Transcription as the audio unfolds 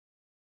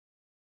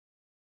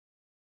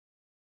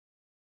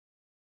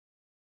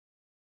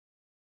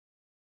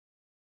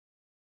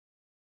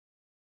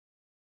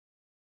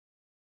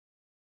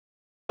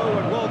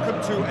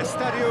to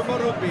Estadio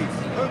Morumbi,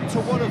 home to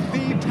one of the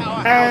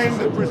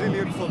powerhouses of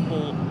Brazilian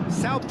football,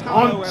 Sao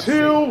Paulo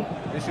until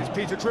FC. This is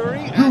Peter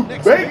Drury, you and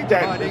next to me make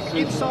that providing decision,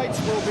 insights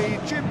will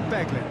be Jim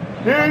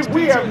Beglin. here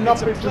we have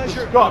nothing to discuss.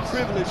 It's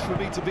a privilege for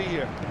me to be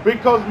here.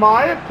 Because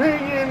my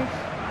opinion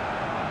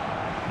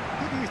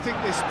Who do you think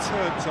this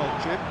turns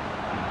on, Jim?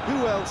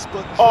 Who else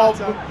but of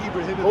Zlatan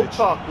Ibrahimovic,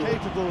 Kotaku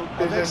capable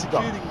of is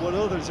executing what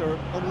others are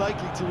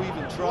unlikely to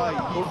even try?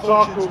 He Kotaku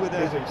functions with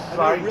is a an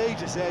site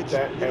outrageous edge.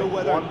 that You know, at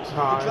whether one you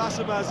time class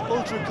him as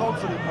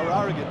ultra-confident or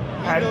arrogant,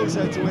 he had knows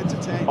the how to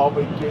entertain. of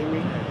a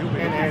gaming He'll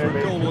be and looking for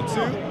a goal or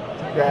animation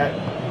two. that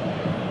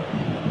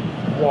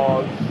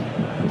was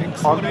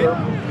Dinks one under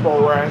in.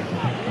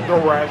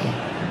 duress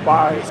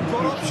by He's got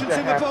issues options that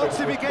in the box happened if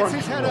he with gets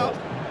his head up.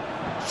 Crunchyroll.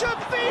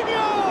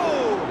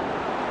 Gervinho!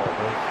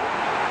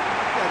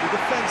 Yeah, the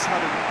defence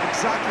had him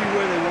exactly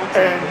where they wanted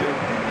And him.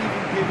 They didn't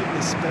even give him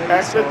the space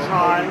at the or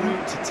time, the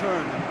room to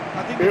turn. And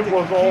I think it if they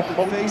was can all keep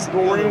it facing the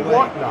hunky-dory other and way,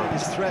 whatnot. then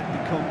his threat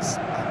becomes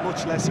a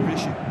much lesser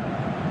issue.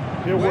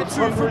 There Where was to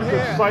from hundreds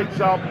here? of sites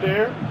out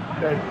there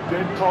that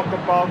did talk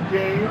about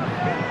games,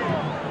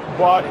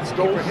 but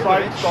those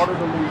sites started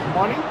to lose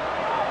money,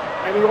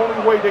 and the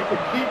only way they could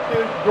keep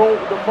the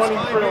money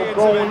trail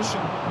going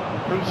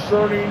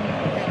concerning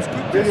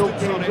video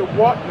games and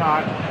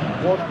whatnot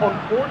was,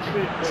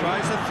 unfortunately,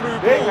 Tries a through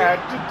they ball. had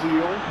to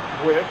deal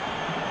with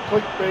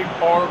clickbait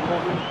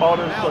articles and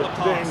other Now the such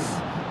pass.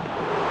 things.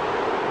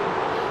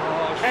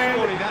 Oh, And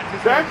surely that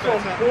deserves that's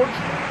better.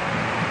 unfortunate.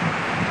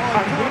 Oh,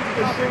 I you hate can't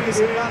to have say this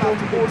it and that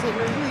is after being took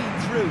unfortunate, clean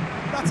through.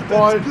 That's about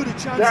but as good a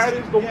chance that as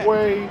is you the can get.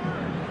 way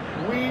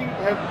we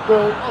have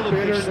built All of the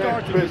this internet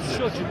started with business.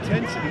 such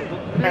intensity, but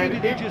And maybe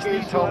they it just is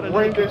need to add a little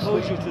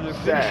horrendously composure to their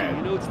sad. finishing.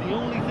 You know, it's the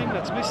only thing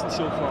that's missing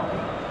so far.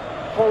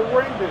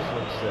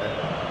 Horrendously sad.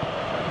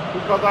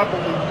 Because I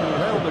believe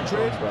Real things could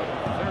Madrid, be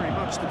better. very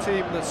much the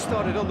team that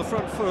started on the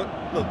front foot.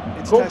 Look,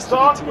 it's Kotaku,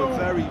 testament to a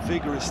very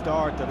vigorous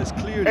start that has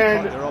clearly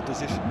and caught their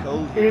opposition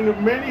cold here.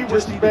 In many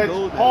Just need a respects,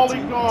 goal now to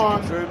Polygon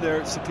confirm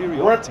their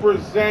superiority.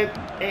 represent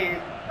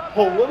a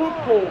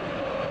political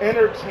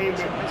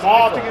entertainment He's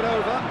model. lifting it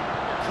over,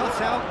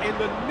 cut out in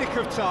the nick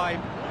of time.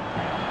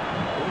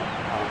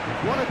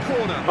 What a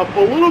corner. A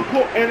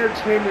political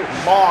entertainment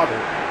model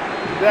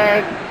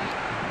that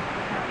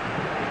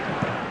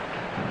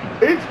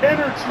its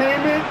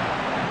entertainment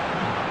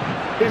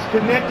is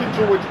connected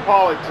to its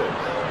politics.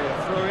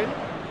 Yeah, throw in.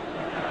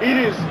 It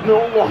is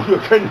no longer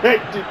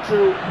connected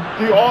to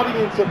the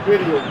audience of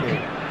video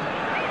games.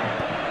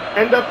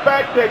 And the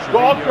fact that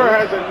Gawker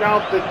has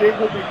announced that they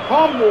will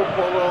become more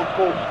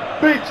political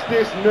fits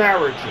this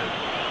narrative.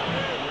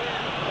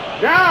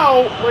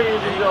 Now, ladies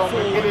and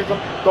gentlemen, it is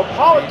the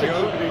politics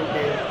of video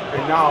games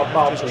and now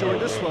about Just video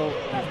joined us, games.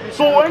 well.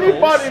 So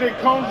anybody that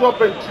comes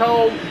up and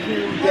tells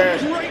you that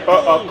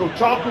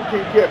Kotaku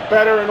can get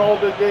better and all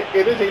this,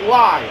 it is a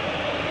lie.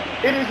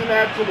 It is an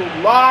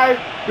absolute lie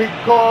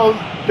because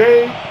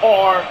they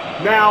are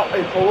now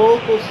a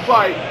political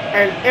site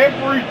and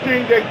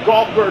everything that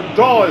Gawker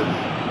does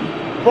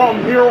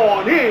from here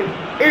on in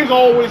is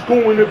always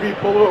going to be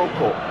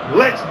political.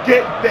 Let's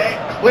get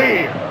that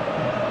clear.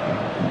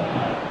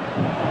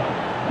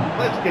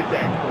 Let's get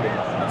that clear.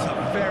 That's a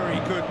very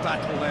good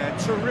battle there.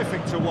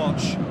 Terrific to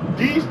watch.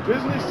 These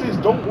businesses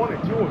don't want to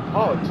deal with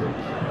politics.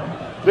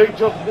 They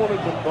just want to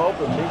develop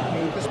and make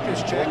things This for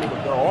pitch the check. enjoyment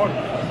of their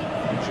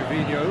audience.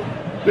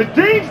 Gervinho. The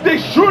things they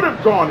should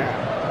have gone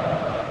at.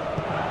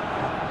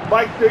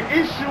 Like the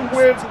issue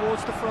with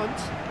Towards the front.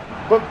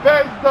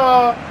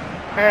 Bethesda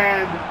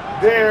and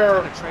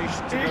their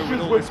Penetration to go with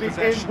issues all with this the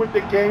possession. with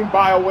the game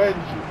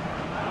BioEngine.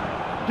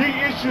 The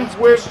issues Pitch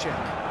with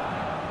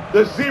check.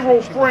 the zero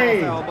Reaching the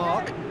frame half-hour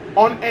mark.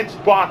 on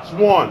Xbox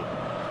One.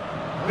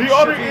 The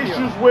other Gervinho.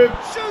 issues with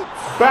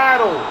Shoots.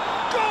 battles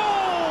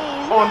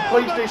Goal! on Real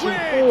PlayStation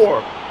Madrid.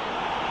 4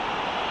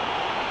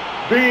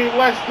 being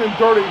less than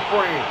 30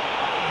 frames.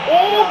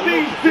 All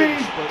these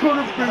things could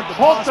have been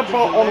talked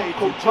about on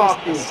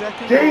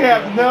Kotaku. They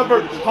have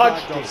never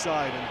touched it.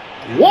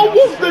 What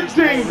was the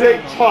thing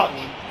they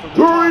touched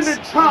during the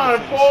time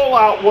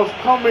Fallout was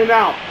coming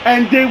out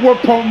and they were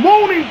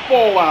promoting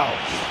Fallout?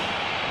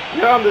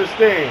 You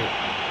understand?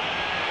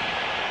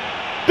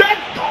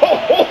 That's the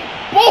whole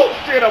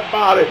bullshit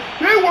about it.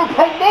 They were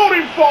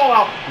promoting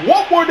Fallout.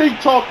 What were they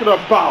talking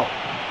about?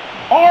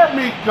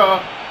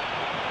 Armika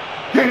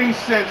getting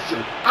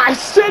censored. I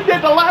said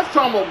that the last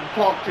time I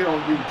talked here on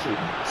YouTube.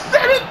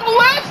 Said it the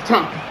last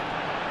time.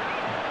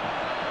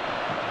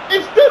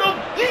 Instead of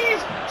these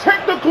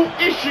technical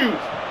issues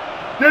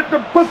that the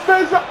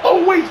Bethesda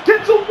always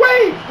gets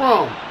away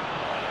from.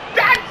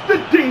 That's the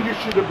thing you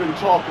should have been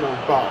talking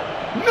about.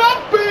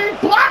 Not being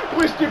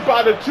blacklisted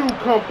by the two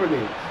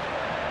companies.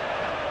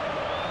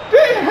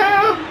 They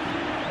have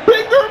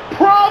bigger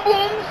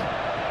problems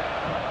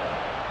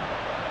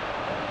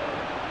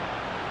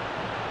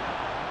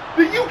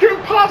that you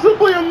can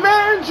possibly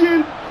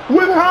imagine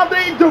with how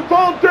they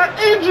develop their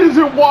engines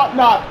and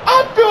whatnot.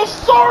 I feel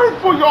sorry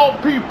for y'all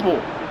people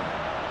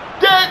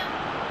that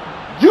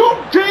you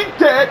think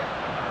that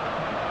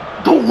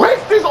the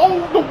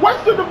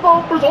Western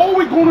developers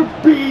always going to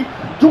be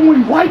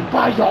doing right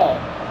by y'all.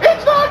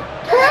 It's not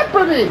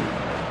happening.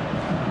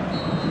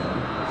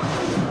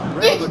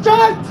 It's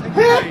not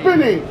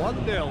happening.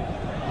 1-0.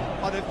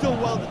 And they've done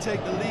well to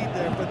take the lead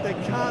there, but they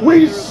can't.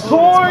 We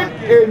saw it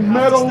in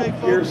Metal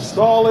Gear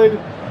Solid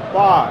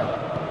 5.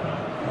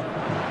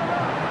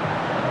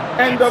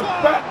 And the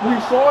fact we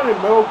saw it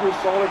in Metal Gear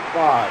Solid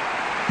 5.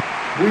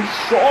 We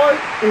saw it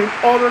in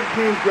other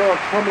games that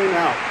are coming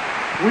out.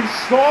 We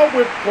saw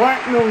with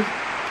Platinum's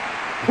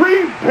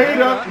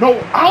pre-beta, no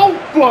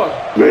alpha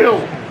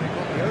build.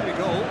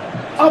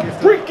 A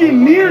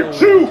freaking near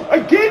 2.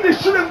 Again,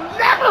 this should have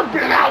never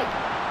been out.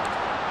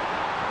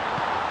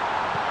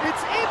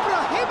 It's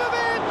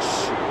Ibrahimovic.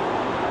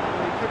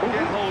 He couldn't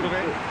get hold of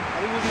it.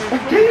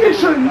 Again, it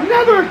should have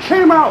never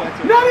came out.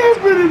 Not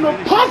even in the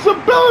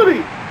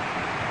possibility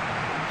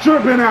should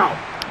have been out.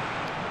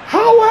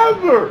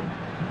 However,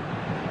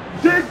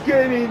 they're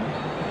getting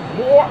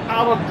more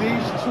out of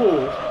these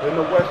tools than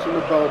the Western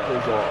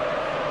developers are.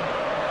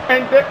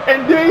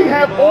 And they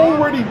have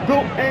already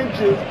built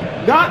engines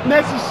not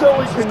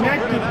necessarily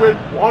connected with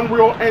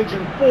Unreal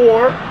Engine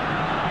 4.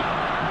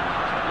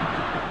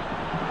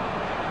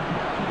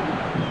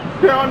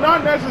 They are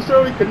not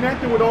necessarily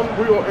connected with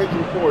Unreal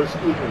Engine 4,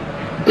 excuse me.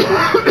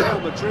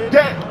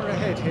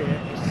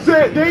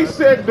 They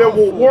said they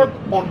will work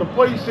on the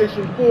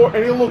PlayStation 4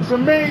 and it looks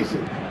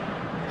amazing.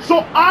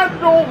 So I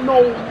don't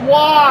know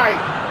why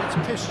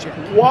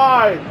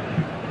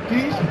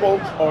these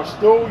folks are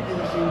still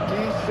using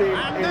these same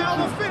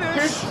engines,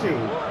 15,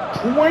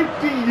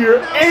 20-year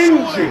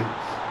engines.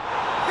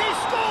 He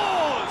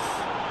scores!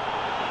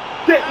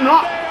 That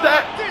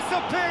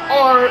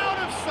are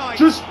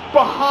just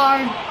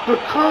behind the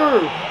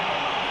curve.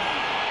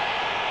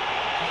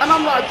 And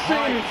I'm not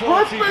saying it's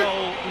perfect.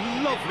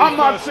 I'm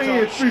not saying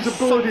it's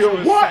feasibility or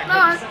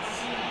whatnot.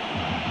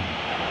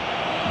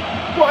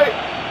 But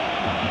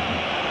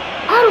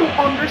I don't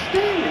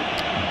understand it.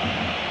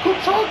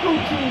 Kotaku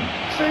to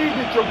say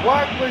that you're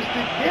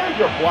blacklisted, yeah,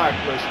 you're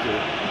blacklisted.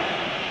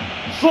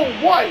 So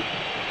what?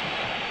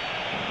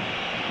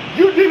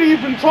 You didn't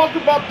even talk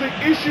about the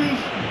issues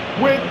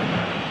with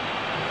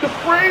the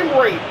frame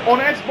rate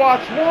on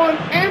Xbox One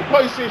and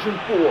PlayStation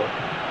 4.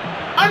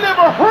 I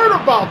never heard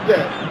about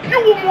that. You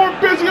were more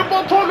busy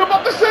about talking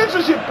about the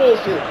censorship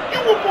bullshit.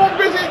 You were more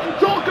busy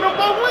talking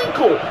about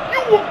Winkle. You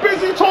were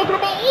busy talking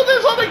about all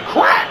this other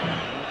crap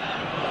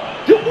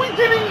that we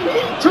didn't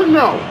need to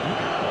know.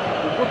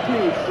 We're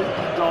paying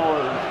 $60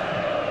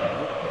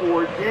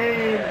 for a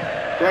game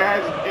that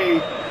has a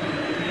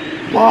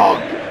bug.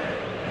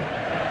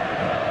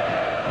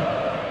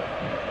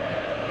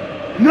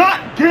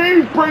 Not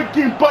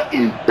game-breaking, but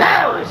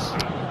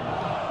embarrassing.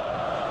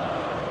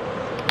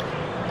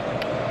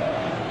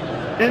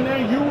 And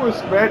then you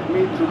expect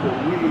me to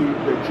believe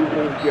that you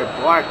won't get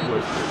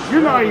blacklisted.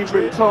 You're not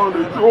even telling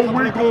the truth. Oh,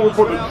 we're going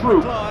for the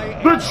truth.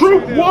 The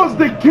truth was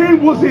the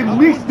game was at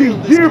least a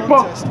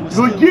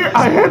year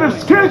ahead of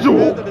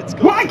schedule.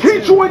 Why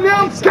can't you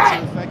announce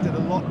that?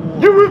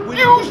 You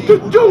refuse to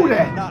do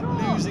that.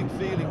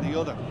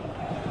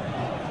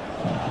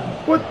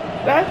 But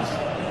that's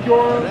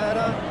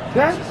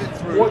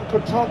what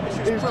Kotaku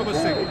is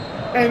today.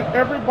 And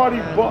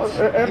everybody's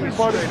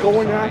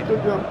going after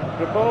them,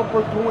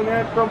 developers going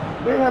after them,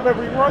 they have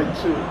every right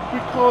to,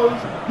 because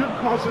you're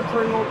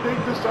concentrating on, they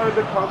decided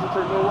to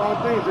concentrate on the wrong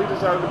things. They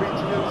decided to be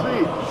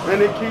TMZ,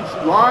 and they keep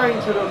lying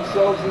to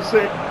themselves and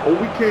saying, oh,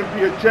 we can't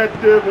be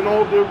objective and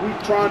all this, we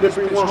trying to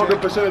be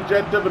 100%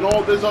 objective and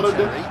all this other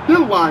thing. They're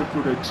lying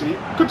through their teeth.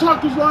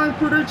 Kotaku's lying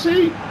through their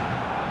teeth.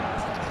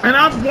 And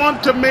I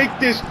want to make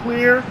this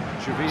clear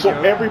so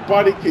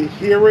everybody can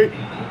hear it.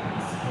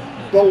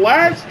 The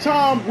last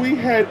time we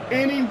had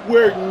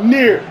anywhere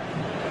near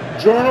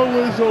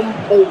journalism,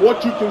 or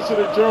what you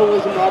consider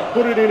journalism, I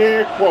put it in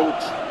air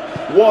quotes,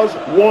 was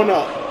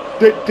 1UP.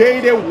 The day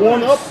that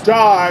 1UP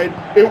died,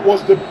 it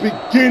was the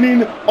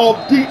beginning of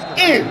the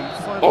end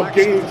of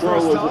game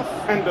journalism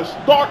and the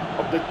start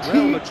of the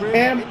TMZ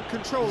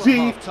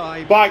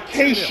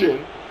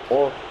vacation,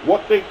 or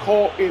what they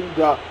call in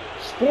the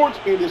sports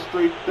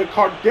industry, the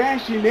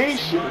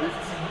Kardashianation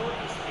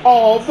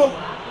of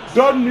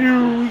the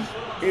news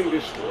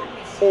industry,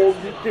 or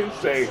you can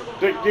say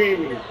the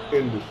gaming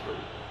industry.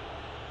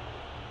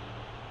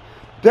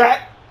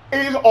 That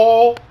is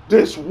all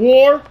this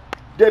war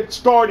that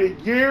started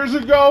years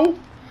ago,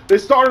 that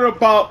started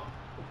about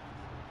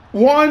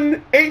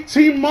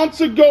 18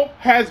 months ago,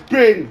 has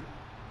been.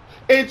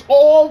 It's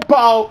all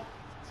about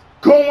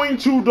going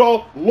to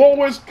the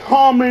lowest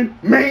common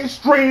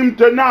mainstream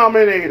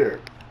denominator.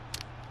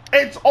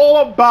 It's all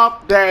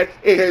about that.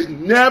 It has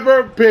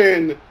never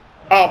been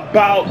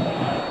about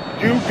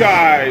you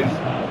guys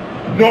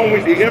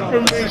knowing the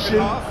information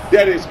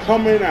that is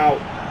coming out,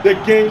 the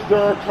games that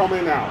are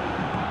coming out,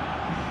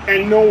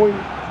 and knowing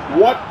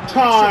what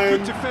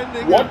time,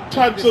 what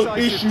types of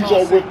issues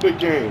are with the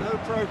game.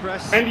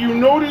 And you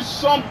notice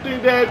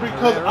something there,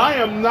 because I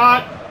am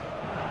not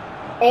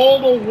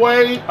all the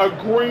way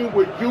agreeing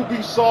with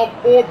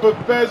Ubisoft or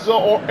Bethesda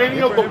or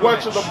any of the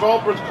Western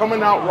developers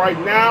coming out right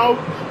now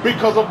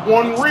because of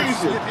one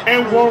reason,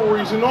 and one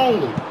reason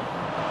only.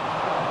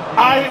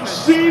 I have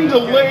seen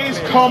delays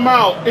come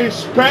out,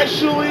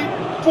 especially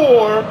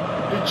for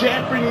the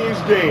Japanese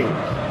games.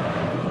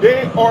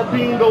 They are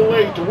being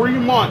delayed 3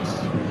 months.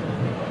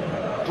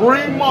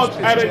 3 months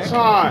at a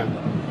time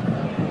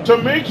to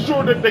make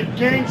sure that the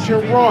game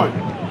can run.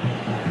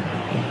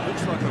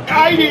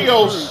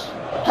 Eidos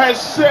has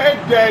said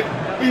that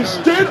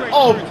instead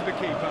of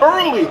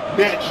early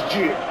next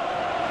year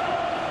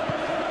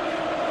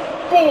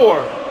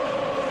for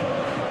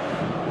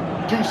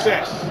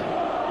success,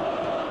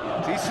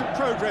 Decent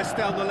progress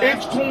down the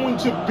left. it's going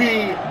to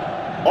be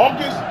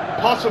August,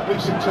 possibly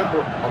September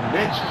of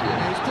next year.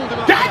 He's called him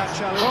up for that That's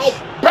challenge.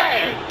 how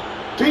bad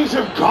things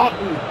have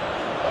gotten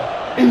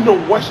in the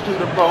Western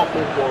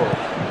development world.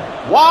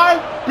 Why?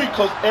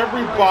 Because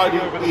everybody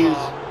is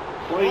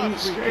playing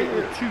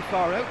scared. Too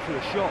far out for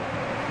a shot.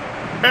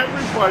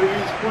 Everybody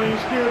is playing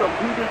scared of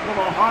who they're going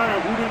to hire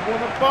and who they're going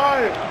to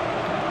fire.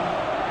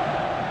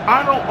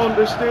 I don't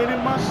understand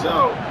it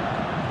myself.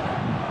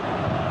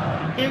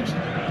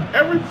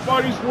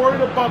 Everybody's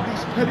worried about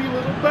these petty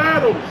little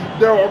battles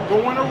that are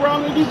going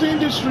around in this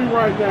industry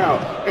right now,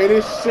 and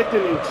it's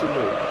sickening to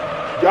me.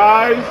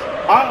 Guys,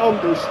 I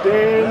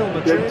understand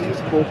that these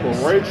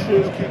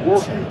corporations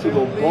work you to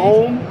the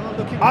bone.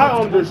 I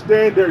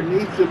understand there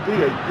needs to be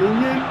a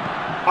union,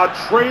 a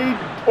trade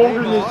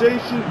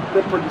organization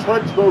that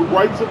protects the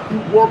rights of you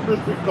workers,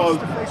 because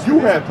you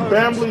have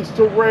families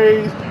to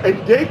raise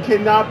and they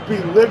cannot be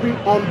living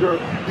under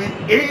the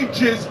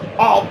aegis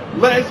of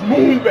Les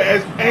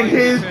Moonves and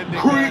his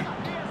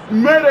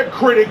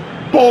Metacritic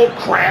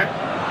bullcrap.